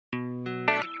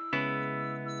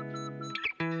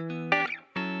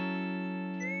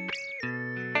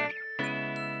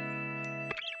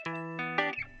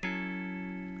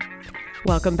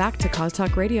Welcome back to Cause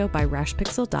Talk Radio by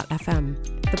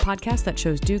RashPixel.fm, the podcast that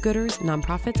shows do-gooders,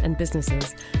 nonprofits, and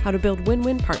businesses how to build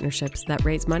win-win partnerships that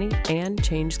raise money and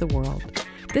change the world.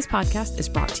 This podcast is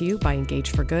brought to you by Engage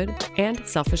for Good and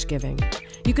Selfish Giving.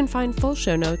 You can find full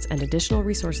show notes and additional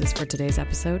resources for today's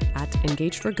episode at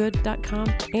engageforgood.com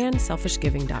and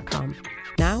selfishgiving.com.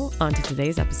 Now, on to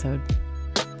today's episode.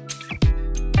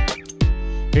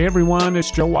 Hey everyone,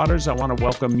 it's Joe Waters. I want to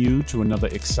welcome you to another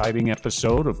exciting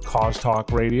episode of Cause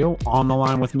Talk Radio. On the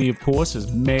line with me, of course,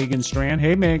 is Megan Strand.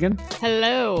 Hey Megan.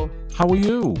 Hello. How are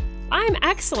you? I'm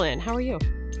excellent. How are you?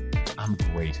 I'm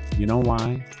great. You know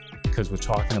why? Because we're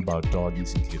talking about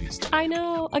doggies and kitties today. I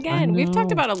know. Again, we've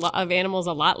talked about a lot of animals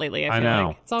a lot lately. I feel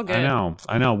like it's all good.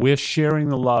 I know. We're sharing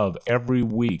the love every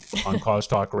week on Cause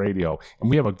Talk Radio. And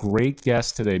we have a great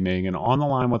guest today, Megan. On the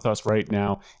line with us right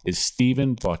now is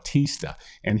Stephen Bautista.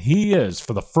 And he is,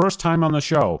 for the first time on the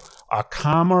show, a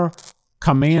Karma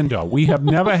Commando. We have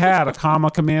never had a Karma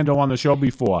Commando on the show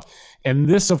before. And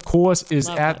this, of course, is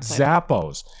at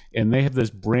Zappos. And they have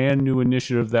this brand new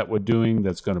initiative that we're doing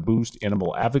that's going to boost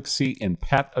animal advocacy and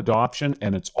pet adoption.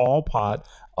 And it's all part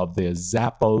of their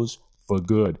Zappos for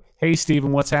Good. Hey,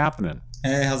 Stephen, what's happening?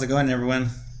 Hey, how's it going, everyone?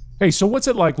 Hey, so what's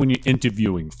it like when you're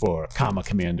interviewing for Karma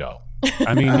Commando?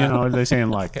 I mean, they're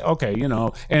saying like, okay,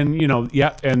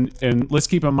 and let's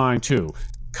keep in mind, too,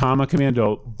 Karma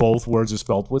Commando, both words are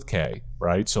spelled with K,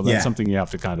 right? So that's something you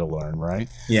have to kind of learn, right?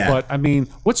 Yeah. But, I mean,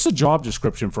 what's the job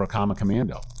description for a Karma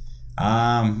Commando?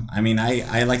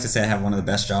 I like to say I have one of the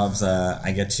best jobs.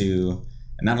 I get to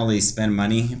not only spend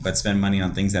money, but spend money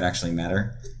on things that actually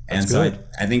matter. And so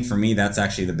I think for me, that's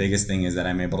actually the biggest thing, is that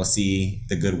I'm able to see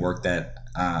the good work that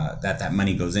that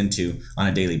money goes into on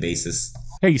a daily basis.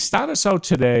 Hey, start us out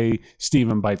today,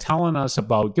 Stephen, by telling us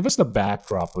give us the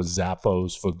backdrop of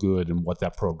Zappos for Good and what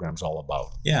that program's all about.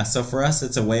 Yeah, so for us,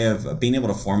 it's a way of being able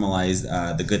to formalize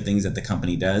the good things that the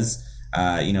company does.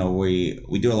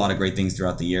 We do a lot of great things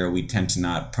throughout the year. We tend to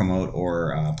not promote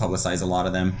or publicize a lot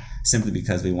of them simply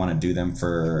because we want to do them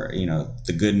for,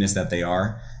 the goodness that they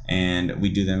are. And we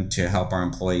do them to help our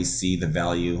employees see the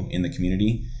value in the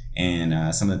community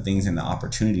and some of the things and the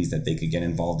opportunities that they could get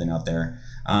involved in out there.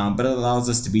 But it allows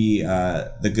us to be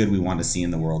the good we want to see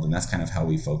in the world. And that's kind of how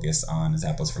we focus on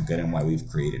Zappos for Good and why we've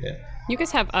created it. You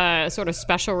guys have a sort of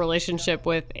special relationship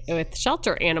with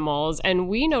shelter animals. And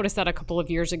we noticed that a couple of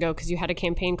years ago because you had a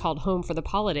campaign called Home for the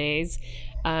Holidays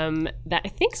that I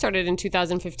think started in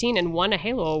 2015 and won a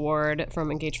Halo Award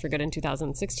from Engage for Good in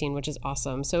 2016, which is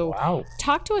awesome. So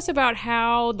Talk to us about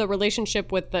how the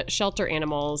relationship with the shelter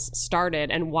animals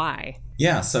started and why.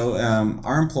 Yeah, so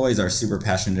our employees are super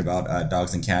passionate about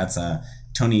dogs and cats.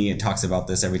 Tony talks about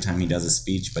this every time he does a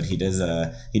speech, but he did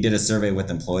a survey with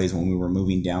employees when we were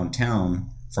moving downtown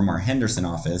from our Henderson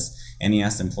office, and he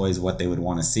asked employees what they would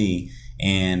want to see.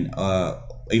 And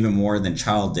even more than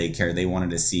child daycare, they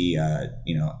wanted to see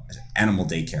animal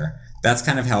daycare. That's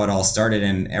kind of how it all started,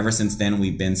 and ever since then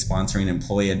we've been sponsoring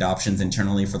employee adoptions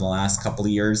internally for the last couple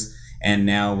of years. And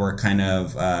now we're kind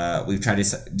of we've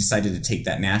decided to take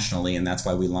that nationally, and that's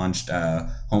why we launched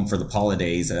Home for the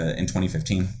Holidays in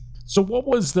 2015. So what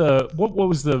was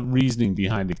the reasoning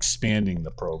behind expanding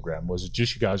the program? Was it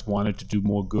just you guys wanted to do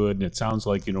more good? And it sounds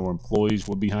like, employees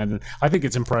were behind it. I think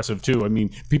it's impressive too. I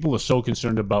mean, people are so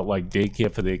concerned about like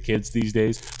daycare for their kids these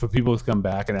days, for people to come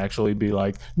back and actually be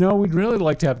like, no, we'd really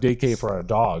like to have daycare for our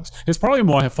dogs. It's probably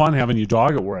more fun having your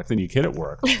dog at work than your kid at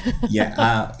work.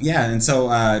 Yeah. And so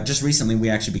just recently we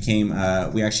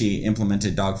actually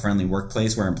implemented dog-friendly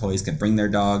workplace where employees could bring their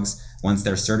dogs once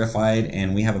they're certified,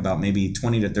 and we have about maybe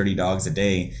 20 to 30 dogs a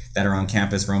day that are on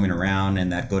campus roaming around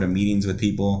and that go to meetings with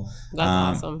people.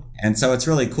 That's awesome. And so it's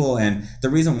really cool. And the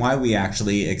reason why we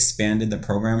actually expanded the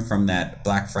program from that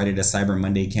Black Friday to Cyber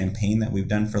Monday campaign that we've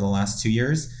done for the last 2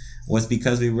 years was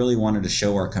because we really wanted to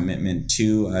show our commitment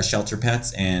to shelter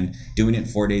pets, and doing it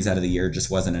 4 days out of the year just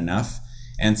wasn't enough.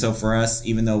 And so for us,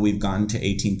 even though we've gotten to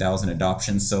 18,000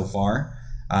 adoptions so far,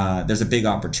 there's a big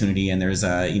opportunity, and there's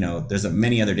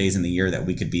many other days in the year that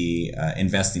we could be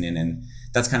investing in, and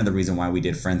that's kind of the reason why we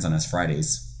did Friends on Us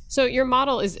Fridays. So your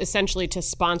model is essentially to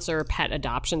sponsor pet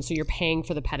adoption, so you're paying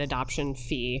for the pet adoption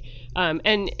fee,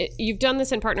 and you've done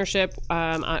this in partnership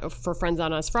for Friends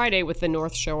on Us Friday with the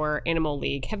North Shore Animal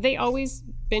League. Have they always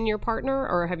been your partner,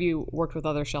 or have you worked with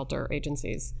other shelter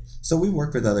agencies? So we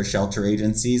worked with other shelter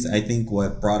agencies. I think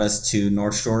what brought us to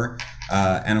North Shore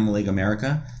Animal League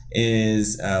America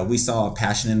is we saw a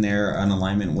passion in there, an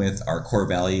alignment with our core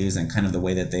values and kind of the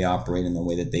way that they operate and the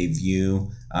way that they view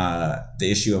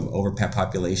the issue of overpet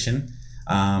population.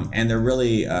 And they're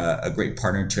really a great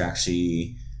partner to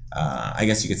actually I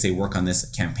guess you could say, work on this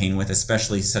campaign with,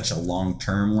 especially such a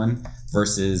long-term one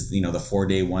versus, the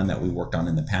 4-day one that we worked on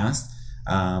in the past.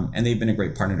 And they've been a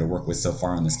great partner to work with so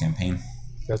far on this campaign.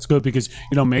 That's good because,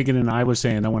 Megan and I were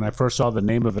saying that when I first saw the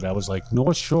name of it, I was like,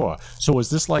 North Shore. So is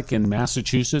this like in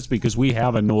Massachusetts? Because we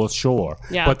have a North Shore,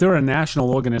 but they're a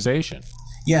national organization.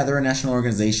 Yeah, they're a national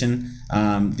organization.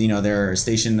 They're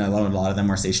stationed, a lot of them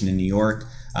are stationed in New York,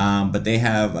 but they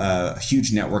have a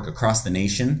huge network across the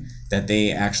nation that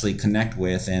they actually connect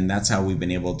with. And that's how we've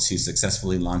been able to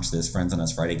successfully launch this Friends on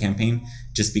Us Friday campaign,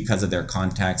 just because of their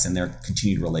contacts and their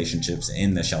continued relationships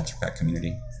in the shelter pet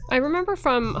community. I remember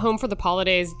from Home for the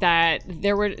Holidays that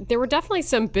there were definitely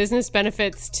some business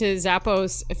benefits to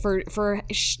Zappos for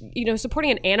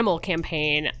supporting an animal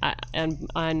campaign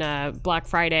on Black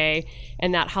Friday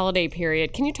and that holiday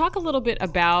period. Can you talk a little bit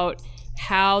about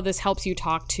how this helps you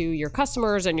talk to your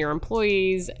customers and your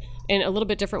employees in a little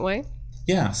bit different way?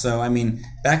 Yeah, so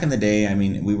back in the day,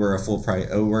 we were a full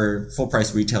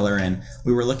price retailer, and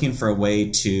we were looking for a way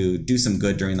to do some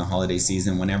good during the holiday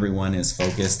season when everyone is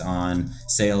focused on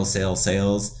sales.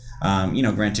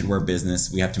 Granted, we're a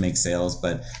business, we have to make sales,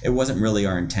 but it wasn't really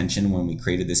our intention when we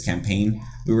created this campaign.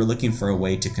 We were looking for a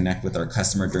way to connect with our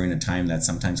customer during a time that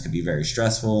sometimes could be very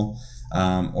stressful,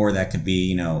 or that could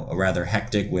be, rather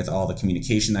hectic with all the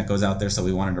communication that goes out there. So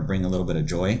we wanted to bring a little bit of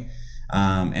joy.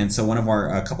 And so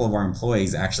a couple of our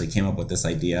employees actually came up with this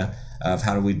idea of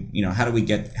how do we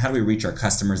reach our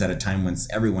customers at a time when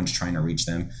everyone's trying to reach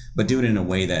them, but do it in a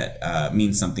way that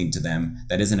means something to them,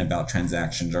 that isn't about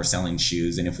transactions or selling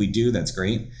shoes. And if we do, that's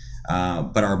great.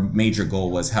 But our major goal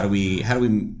was how do we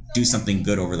do something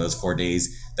good over those 4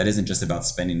 days that isn't just about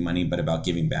spending money, but about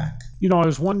giving back. I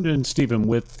was wondering, Stephen,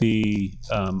 with the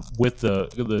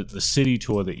city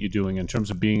tour that you're doing in terms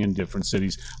of being in different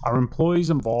cities, are employees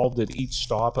involved at each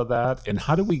stop of that? And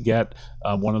how do we get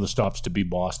one of the stops to be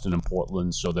Boston and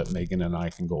Portland so that Megan and I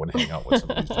can go and hang out with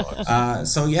some of these dogs?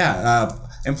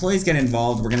 Employees get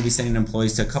involved. We're going to be sending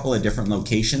employees to a couple of different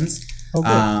locations.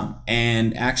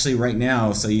 And actually right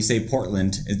now, so you say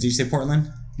Portland. Did you say Portland?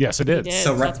 Yes, I did.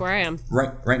 So that's where I am.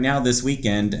 Right now, this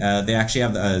weekend, they actually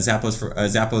have the Zappos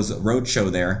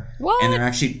Roadshow there. What? And they're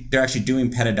actually doing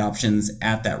pet adoptions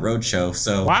at that roadshow.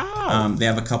 So wow. They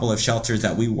have a couple of shelters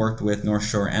that we worked with North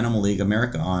Shore Animal League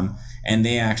America on, and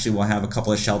they actually will have a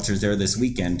couple of shelters there this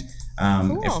weekend.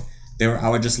 Cool. I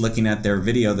was just looking at their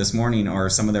video this morning, or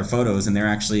some of their photos, and they're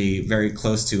actually very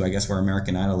close to, I guess, where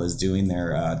American Idol is doing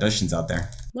their auditions out there.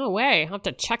 No way. I'll have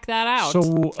to check that out. So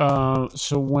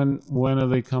when are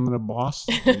they coming to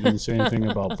Boston? You didn't say anything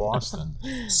about Boston.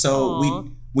 So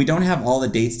we don't have all the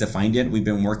dates defined yet. We've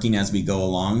been working as we go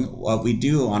along. What we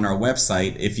do on our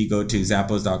website, if you go to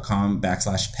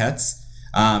zappos.com/pets,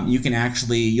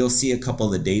 you'll see a couple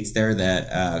of the dates there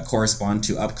that correspond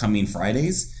to upcoming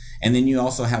Fridays. And then you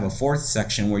also have a fourth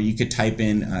section where you could type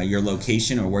in your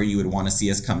location or where you would want to see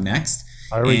us come next.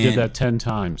 I already did that 10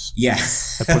 times. Yeah.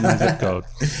 I put in the zip code.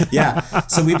 Yeah.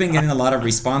 So we've been getting a lot of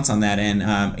response on that. And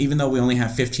even though we only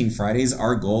have 15 Fridays,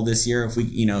 our goal this year, if we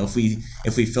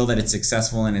feel that it's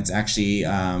successful and it's actually,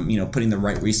 putting the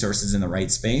right resources in the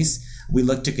right space, we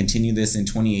look to continue this in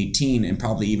 2018 and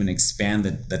probably even expand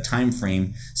the time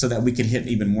frame so that we could hit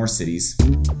even more cities.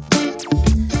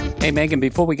 Hey, Megan,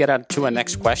 before we get on to our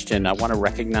next question, I want to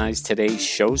recognize today's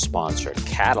show sponsor,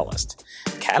 Catalyst.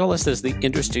 Catalyst is the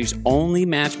industry's only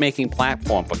matchmaking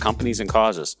platform for companies and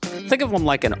causes. Think of them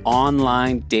like an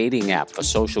online dating app for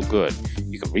social good.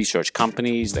 You can research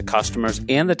companies, their customers,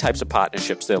 and the types of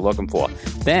partnerships they're looking for.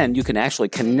 Then you can actually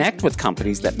connect with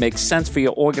companies that make sense for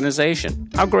your organization.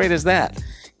 How great is that?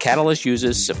 Catalyst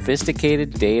uses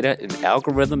sophisticated data and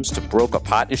algorithms to broker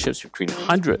partnerships between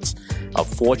hundreds of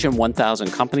Fortune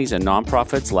 1000 companies and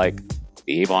nonprofits like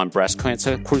the Avon Breast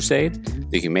Cancer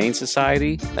Crusade, the Humane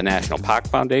Society, the National Park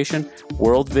Foundation,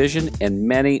 World Vision, and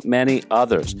many, many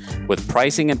others. With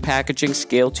pricing and packaging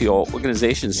scaled to your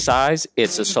organization's size,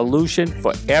 it's a solution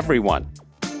for everyone.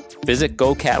 Visit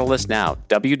GoCatalyst now,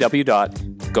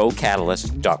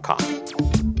 www.gocatalyst.com.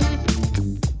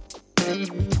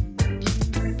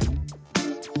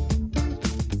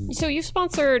 So you've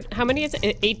sponsored, how many is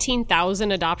it?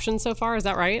 18,000 adoptions so far, is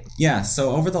that right? Yeah, so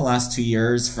over the last 2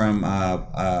 years from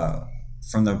the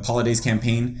Holidays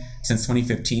campaign, since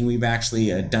 2015, we've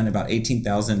actually done about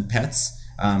 18,000 pets,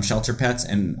 shelter pets,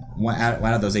 and out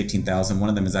of those 18,000, one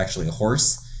of them is actually a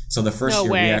horse. So the first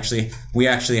year we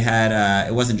actually had,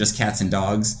 it wasn't just cats and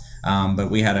dogs,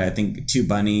 but we had, I think, 2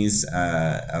 bunnies,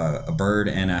 a bird,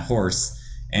 and a horse.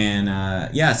 And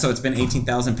so it's been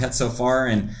 18,000 pets so far,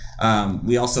 and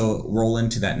we also roll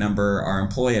into that number our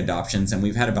employee adoptions, and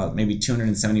we've had about maybe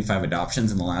 275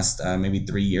 adoptions in the last maybe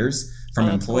 3 years from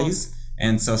employees. Cool.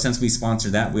 And so since we sponsor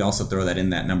that, we also throw that in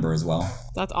that number as well.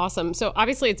 That's awesome. So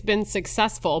obviously it's been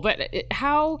successful, but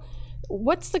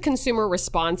what's the consumer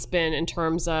response been in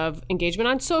terms of engagement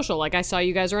on social? Like I saw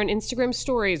you guys are on Instagram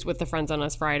stories with the Friends on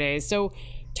Us Fridays. So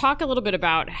talk a little bit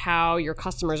about how your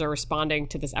customers are responding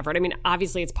to this effort. I mean,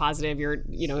 obviously it's positive. You're,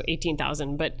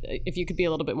 18,000, but if you could be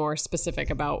a little bit more specific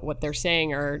about what they're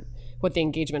saying or what the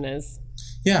engagement is.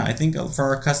 Yeah, I think for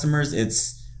our customers,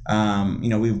 it's,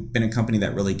 we've been a company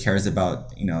that really cares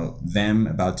about, them,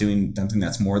 about doing something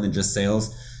that's more than just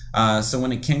sales. So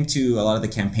when it came to a lot of the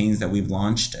campaigns that we've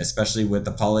launched, especially with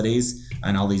the holidays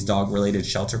and all these dog-related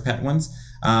shelter pet ones,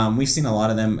 we've seen a lot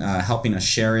of them helping us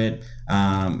share it.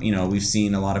 We've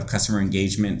seen a lot of customer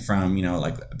engagement from,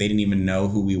 like they didn't even know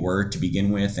who we were to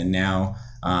begin with. And now,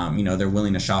 they're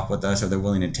willing to shop with us, or they're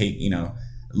willing to take,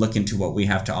 look into what we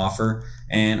have to offer.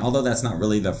 And although that's not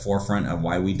really the forefront of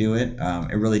why we do it,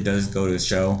 it really does go to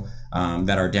show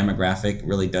that our demographic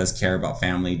really does care about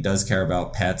family, does care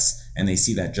about pets, and they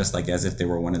see that just like as if they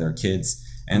were one of their kids.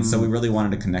 And so we really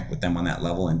wanted to connect with them on that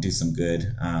level and do some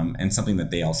good, and something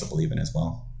that they also believe in as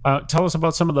well. Tell us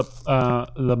about some of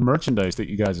the merchandise that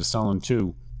you guys are selling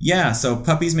too. Yeah, so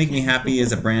Puppies Make Me Happy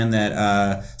is a brand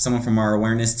that someone from our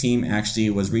awareness team actually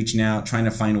was reaching out, trying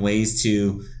to find ways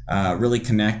to really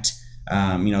connect,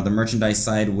 the merchandise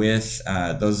side with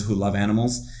those who love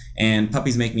animals. And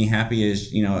Puppies Make Me Happy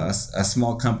is, a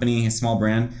small company, a small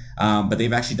brand, but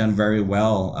they've actually done very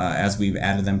well as we've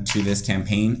added them to this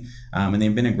campaign. And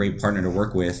they've been a great partner to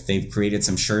work with. They've created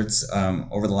some shirts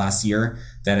over the last year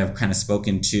that have kind of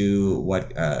spoken to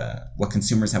what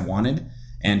consumers have wanted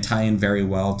and tie in very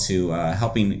well to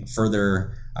helping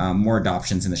further more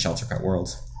adoptions in the shelter pet world.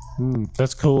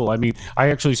 That's cool. I mean, I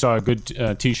actually saw a good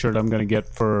T-shirt I'm going to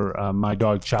get for my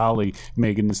dog Charlie,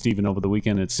 Megan and Steven over the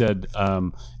weekend. It said,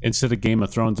 instead of Game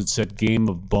of Thrones, it said Game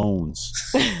of Bones.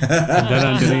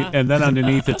 and then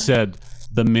underneath it said,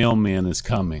 the mailman is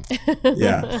coming.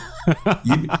 Yeah.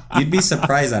 You'd be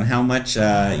surprised on how much,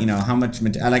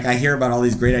 like I hear about all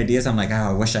these great ideas. I'm like,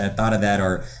 I wish I had thought of that,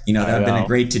 or, that would have been a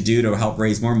great to do to help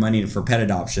raise more money for pet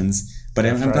adoptions. But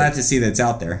I'm glad to see that it's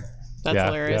out there. That's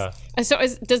hilarious. Yeah. So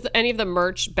does any of the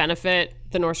merch benefit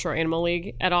the North Shore Animal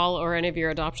League at all, or any of your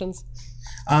adoptions?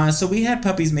 So we had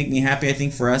Puppies Make Me Happy. I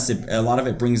think for us, a lot of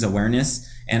it brings awareness.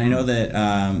 And I know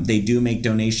that they do make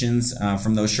donations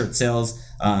from those shirt sales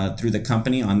through the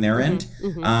company on their end.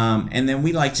 Mm-hmm. And then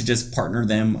we like to just partner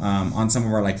them on some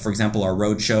of our, like, for example, our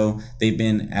road show. They've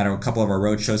been at a couple of our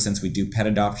road shows since we do pet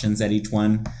adoptions at each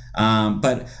one.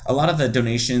 But a lot of the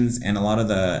donations and a lot of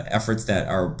the efforts that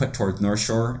are put towards North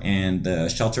Shore and the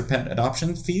shelter pet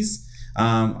adoption fees,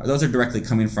 those are directly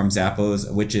coming from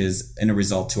Zappos, which is in a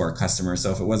result to our customers.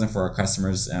 So if it wasn't for our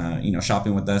customers,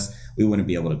 shopping with us, we wouldn't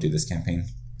be able to do this campaign.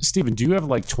 Steven, do you have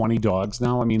like 20 dogs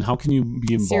now? I mean, how can you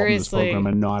be involved in this program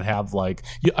and not have like,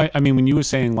 I mean, when you were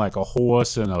saying like a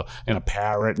horse and a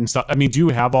parrot and stuff, I mean, do you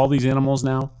have all these animals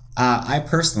now? I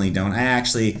personally don't. I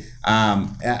actually,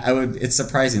 it's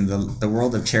surprising. The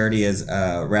world of charity is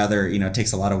rather,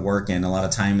 takes a lot of work and a lot of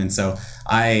time. And so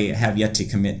I have yet to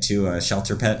commit to a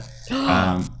shelter pet.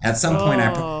 At some point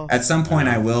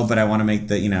I will, but I want to make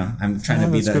I'm trying to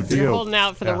be You're holding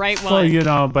out for the right one.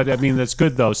 Well, but I mean, that's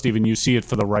good though, Steven. You see it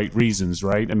for the right reasons,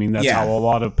 right? I mean, that's how a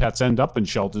lot of pets end up in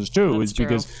shelters too, that's is true.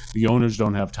 Because the owners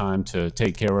don't have time to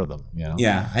take care of them.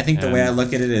 Yeah, I think the way I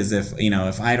look at it is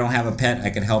if I don't have a pet, I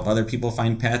could help other people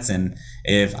find pets. And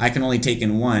if I can only take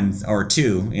in one or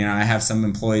two, I have some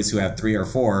employees who have 3 or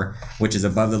 4, which is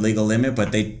above the legal limit,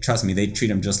 but they treat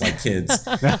them just like kids.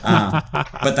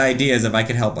 But the idea is if I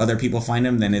could help other people find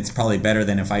them, then it's probably better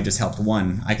than if I just helped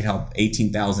one. I could help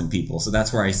 18,000 people. So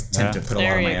that's where I tend to put a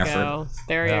lot of my effort.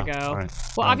 There you go. Right.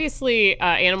 Well, obviously,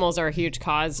 animals are a huge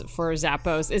cause for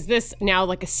Zappos. Is this now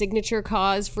like a signature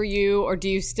cause for you, or do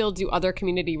you still do other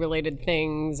community-related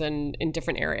things and in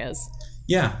different areas?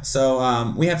 Yeah,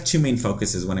 so we have 2 main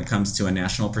focuses when it comes to a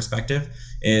national perspective.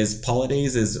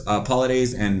 Holidays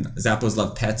and Zappos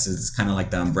Love Pets is kind of like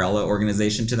the umbrella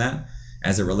organization to that,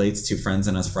 as it relates to Friends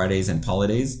on Us Fridays and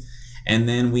holidays. And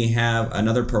then we have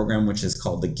another program which is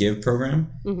called the Give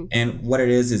program. Mm-hmm. And what it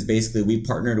is basically we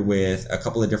partnered with a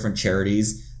couple of different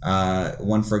charities.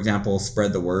 One, for example,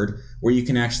 Spread the Word, where you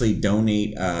can actually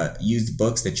donate used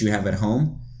books that you have at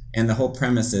home. And the whole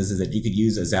premise is that you could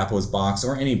use a Zappos box,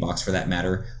 or any box for that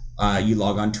matter. You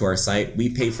log on to our site, we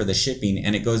pay for the shipping,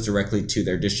 and it goes directly to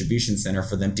their distribution center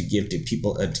for them to give to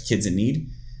people, to kids in need.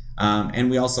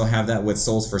 And we also have that with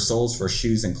Souls for Souls for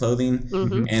shoes and clothing.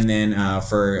 Mm-hmm. And then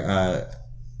for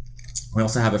We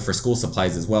also have it for school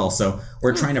supplies as well. So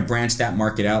we're trying to branch that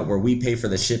market out where we pay for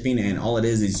the shipping, and all it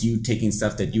is you taking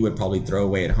stuff that you would probably throw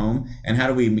away at home, and how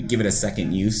do we give it a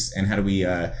second use, and how do we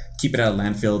keep it out of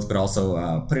landfills, but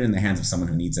also put it in the hands of someone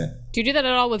who needs it. Do you do that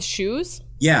at all with shoes?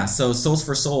 Yeah, so Souls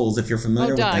for Souls, if you're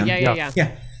familiar with them.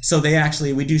 Yeah. So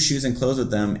we do shoes and clothes with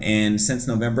them, and since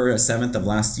November 7th of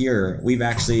last year, we've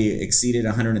actually exceeded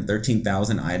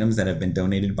 113,000 items that have been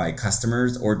donated by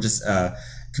customers or just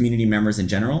community members in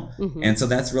general. And so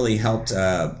that's really helped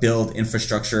build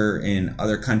infrastructure in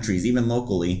other countries, even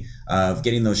locally, of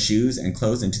getting those shoes and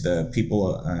clothes into the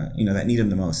people that need them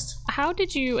the most. How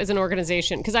did you, as an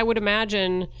organization, because I would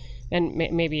imagine, and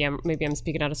maybe I'm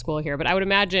speaking out of school here, but I would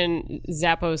imagine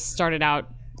Zappos started out,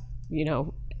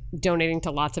 donating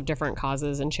to lots of different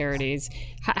causes and charities.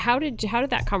 How did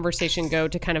that conversation go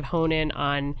to kind of hone in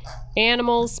on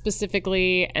animals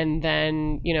specifically, and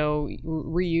then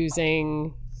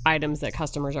reusing items that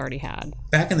customers already had?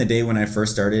 Back in the day when I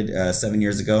first started 7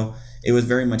 years ago, it was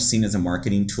very much seen as a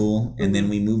marketing tool, and then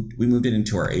we moved it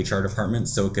into our HR department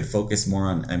so it could focus more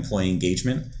on employee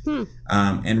engagement,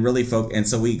 and really and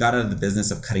so we got out of the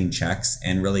business of cutting checks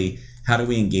and really how do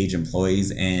we engage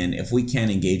employees, and if we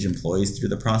can't engage employees through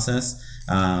the process,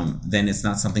 then it's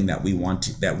not something that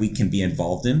we can be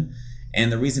involved in. And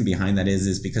the reason behind that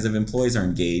is because if employees are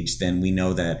engaged, then we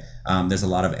know that there's a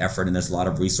lot of effort and there's a lot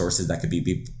of resources that could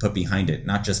be put behind it,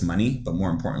 not just money, but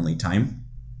more importantly, time.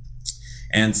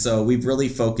 And so we've really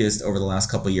focused over the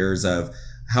last couple of years of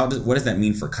what does that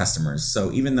mean for customers?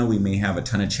 So even though we may have a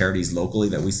ton of charities locally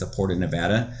that we support in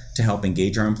Nevada to help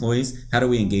engage our employees, how do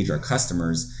we engage our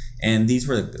customers? And these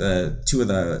were two of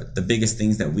the biggest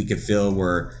things that we could feel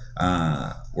were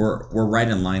right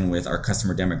in line with our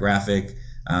customer demographic.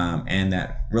 And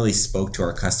that really spoke to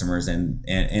our customers, and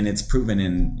it's proven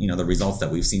in the results that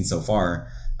we've seen so far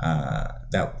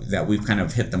that we've kind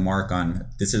of hit the mark on.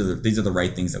 These are the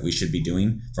right things that we should be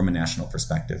doing from a national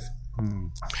perspective.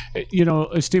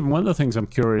 Stephen, one of the things I'm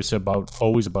curious about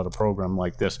a program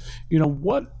like this,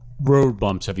 what road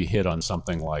bumps have you hit on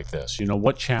something like this?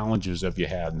 What challenges have you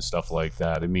had and stuff like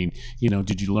that? I mean,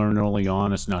 did you learn early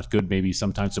on it's not good maybe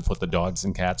sometimes to put the dogs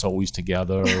and cats always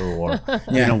together, or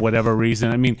whatever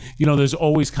reason? I mean, there's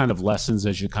always kind of lessons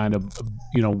as you kind of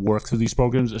work through these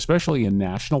programs, especially a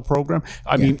national program.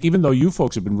 I mean, even though you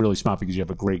folks have been really smart because you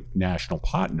have a great national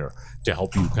partner to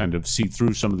help you kind of see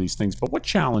through some of these things, but what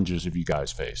challenges have you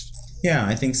guys faced? Yeah,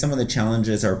 I think some of the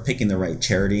challenges are picking the right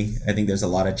charity. I think there's a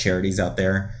lot of charities out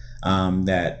there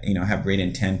that have great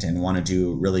intent and want to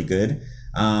do really good,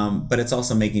 but it's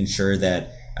also making sure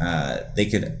that they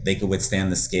could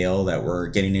withstand the scale that we're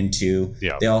getting into.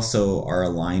 They also are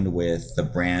aligned with the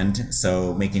brand,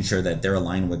 so making sure that they're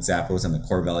aligned with Zappos and the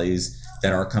core values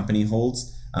that our company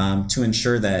holds, to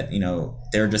ensure that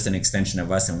they're just an extension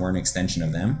of us and we're an extension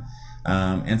of them.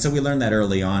 And so we learned that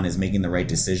early on is making the right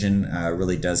decision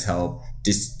really does help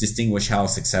distinguish how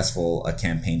successful a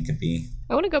campaign could be.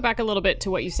 I want to go back a little bit to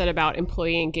what you said about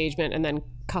employee engagement and then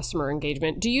customer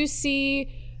engagement. Do you see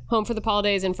Home for the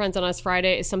Holidays and Friends on Us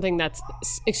Friday as something that's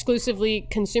exclusively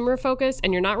consumer focused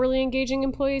and you're not really engaging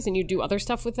employees and you do other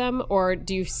stuff with them, or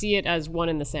do you see it as one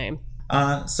and the same?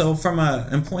 So from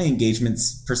an employee engagement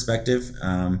perspective,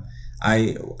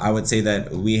 I would say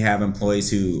that we have employees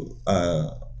who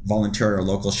volunteer at our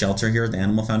local shelter here at the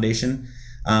Animal Foundation.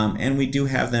 And we do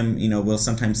have them, we'll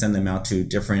sometimes send them out to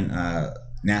different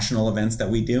national events that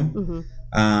we do.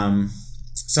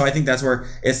 So I think that's where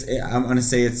I'm going to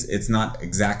say it's not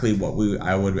exactly what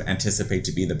I would anticipate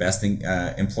to be the best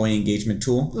employee engagement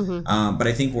tool. But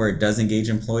I think where it does engage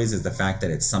employees is the fact that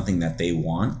it's something that they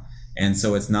want. And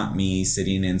so it's not me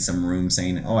sitting in some room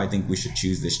saying, I think we should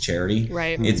choose this charity.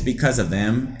 Right. It's because of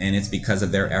them and it's because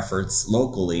of their efforts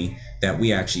locally that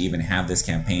we actually even have this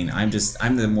campaign. I'm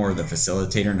the more of the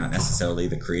facilitator, not necessarily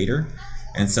the creator.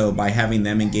 And so by having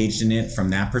them engaged in it from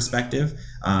that perspective,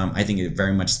 I think it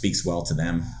very much speaks well to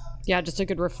them. Yeah, just a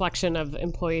good reflection of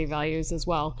employee values as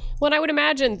well. Well, and I would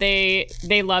imagine they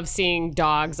love seeing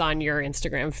dogs on your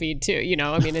Instagram feed too.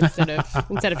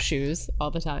 Instead of shoes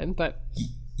all the time, but.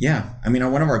 Yeah. I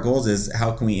mean, one of our goals is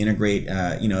how can we integrate,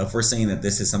 if we're saying that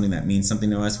this is something that means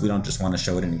something to us, we don't just want to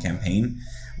show it in a campaign.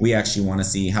 We actually want to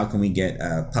see how can we get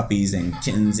puppies and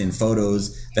kittens in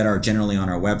photos that are generally on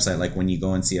our website. Like when you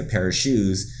go and see a pair of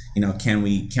shoes, can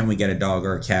we get a dog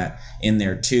or a cat in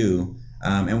there too?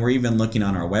 And we're even looking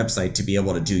on our website to be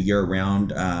able to do year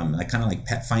round, kind of like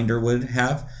Pet Finder would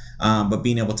have. but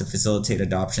being able to facilitate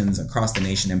adoptions across the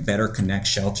nation and better connect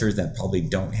shelters that probably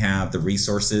don't have the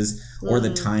resources or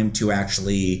the time to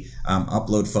actually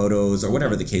upload photos or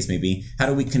whatever the case may be. How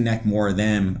do we connect more of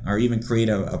them, or even create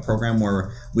a program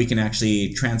where we can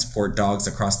actually transport dogs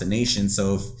across the nation?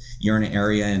 So if you're in an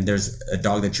area and there's a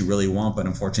dog that you really want, but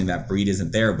unfortunately that breed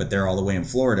isn't there, but they're all the way in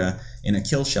Florida in a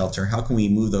kill shelter, how can we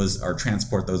move those or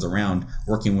transport those around,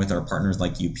 working with our partners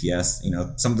like UPS?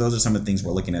 Those are some of the things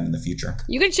we're looking at in the future.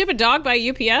 You can ship a dog by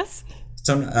UPS?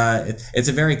 So it's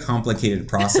a very complicated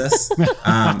process,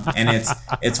 and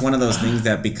it's one of those things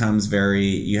that becomes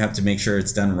you have to make sure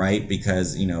it's done right,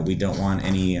 because we don't want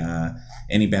any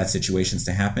bad situations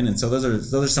to happen. And so those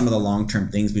are some of the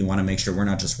long-term things we want to make sure we're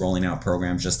not just rolling out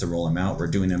programs just to roll them out. We're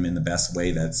doing them in the best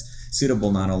way that's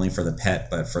suitable not only for the pet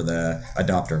but for the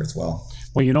adopter as well.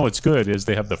 Well, what's good is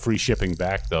they have the free shipping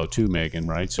back though too, Megan,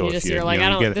 right? So this dog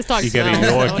smells. you get a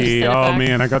Yorkie, oh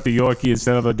man, I got the Yorkie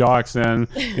instead of the dachshund,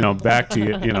 back to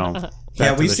you,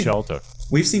 back to the shelter.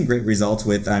 We've seen great results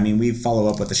with, we follow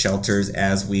up with the shelters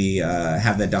as we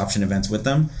have the adoption events with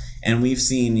them. And we've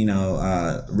seen,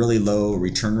 really low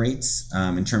return rates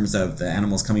in terms of the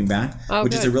animals coming back,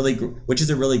 which is a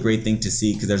really great thing to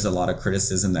see, because there's a lot of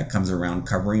criticism that comes around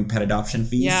covering pet adoption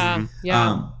fees.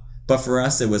 Yeah. But for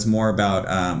us, it was more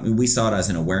about we saw it as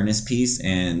an awareness piece,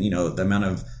 and the amount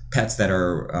of pets that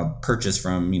are purchased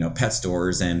from pet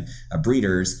stores and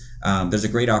breeders. There's a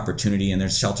great opportunity, and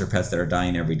there's shelter pets that are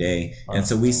dying every day, and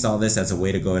so we saw this as a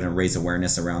way to go ahead and raise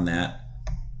awareness around that.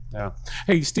 Yeah.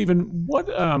 Hey, Stephen,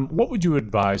 what would you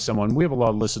advise someone? We have a lot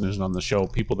of listeners on the show,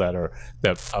 people that are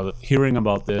hearing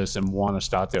about this and want to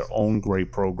start their own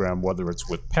great program, whether it's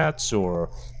with pets or,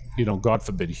 God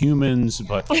forbid, humans.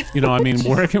 But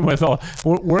working with a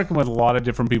lot of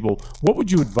different people. What would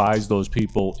you advise those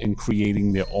people in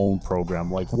creating their own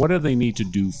program? Like, what do they need to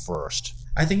do first?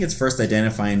 I think it's first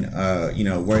identifying,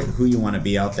 who you want to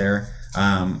be out there.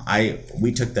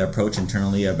 We took the approach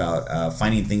internally about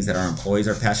finding things that our employees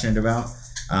are passionate about,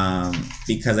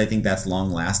 because I think that's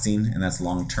long lasting and that's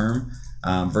long term,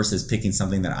 versus picking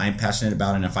something that I'm passionate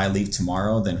about. And if I leave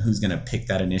tomorrow, then who's going to pick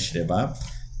that initiative up?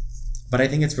 But I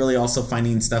think it's really also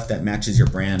finding stuff that matches your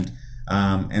brand.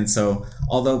 And so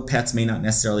although pets may not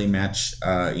necessarily match,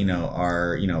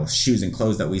 our, shoes and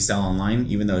clothes that we sell online,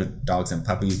 even though dogs and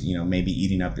puppies, may be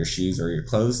eating up your shoes or your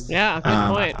clothes. Yeah,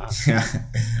 good point.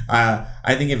 Yeah.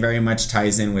 I think it very much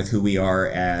ties in with who we are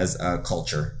as a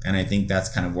culture. And I think that's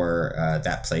kind of where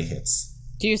that play hits.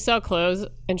 Do you sell clothes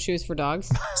and shoes for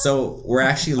dogs? So we're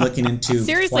actually looking into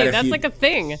seriously, that's like a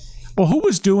thing. Well, who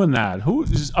was doing that?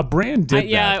 A brand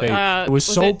did that? It was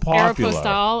so popular.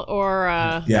 Aeropostale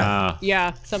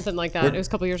or something like that. It was a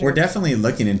couple years ago. We're definitely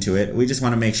looking into it. We just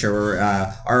want to make sure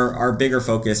our bigger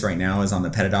focus right now is on the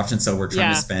pet adoption. So we're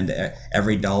trying to spend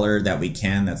every dollar that we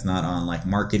can that's not on like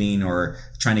marketing or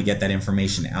trying to get that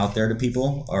information out there to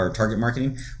people or target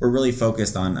marketing. We're really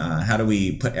focused on how do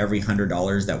we put every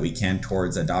 $100 that we can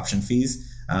towards adoption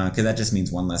fees, because that just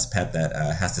means one less pet that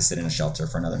has to sit in a shelter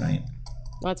for another night.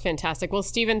 That's fantastic. Well,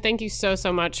 Stephen, thank you so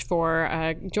much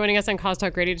for joining us on Cause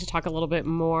Talk Radio to talk a little bit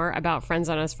more about Friends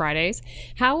on Us Fridays.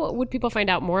 How would people find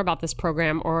out more about this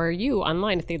program or you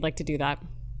online if they'd like to do that?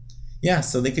 Yeah,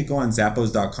 so they could go on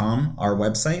Zappos.com, our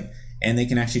website, and they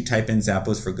can actually type in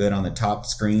Zappos for Good on the top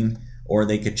screen, or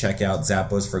they could check out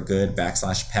Zappos for Good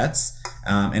 /pets.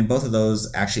 And both of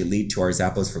those actually lead to our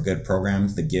Zappos for Good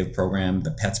programs, the Give program, the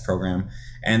Pets program.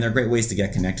 And they're great ways to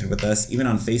get connected with us. Even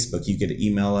on Facebook, you could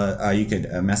email, you could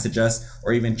message us,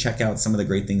 or even check out some of the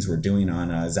great things we're doing on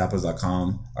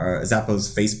Zappos.com or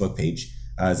Zappos Facebook page,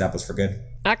 Zappos for Good.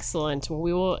 Excellent. Well,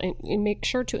 we will make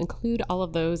sure to include all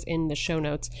of those in the show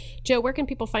notes. Joe, where can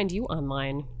people find you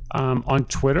online? On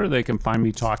Twitter, they can find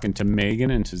me talking to Megan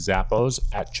and to Zappos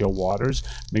at Joe Waters.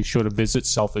 Make sure to visit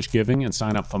Selfish Giving and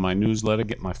sign up for my newsletter.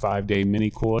 Get my 5-day mini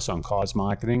course on cause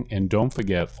marketing. And don't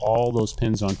forget all those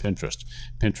pins on Pinterest.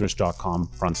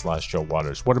 Pinterest.com/Joe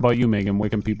Waters. What about you, Megan? Where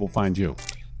can people find you?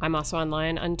 I'm also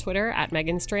online on Twitter at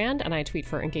Megan Strand, and I tweet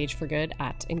for Engage for Good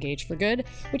at Engage for Good,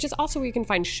 which is also where you can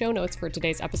find show notes for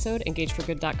today's episode,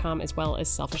 engageforgood.com, as well as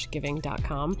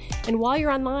selfishgiving.com. And while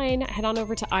you're online, head on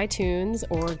over to iTunes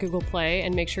or Google Play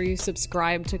and make sure you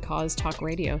subscribe to Cause Talk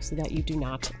Radio so that you do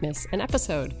not miss an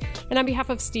episode. And on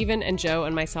behalf of Stephen and Joe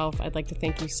and myself, I'd like to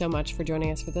thank you so much for joining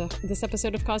us for this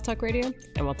episode of Cause Talk Radio,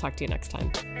 and we'll talk to you next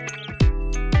time.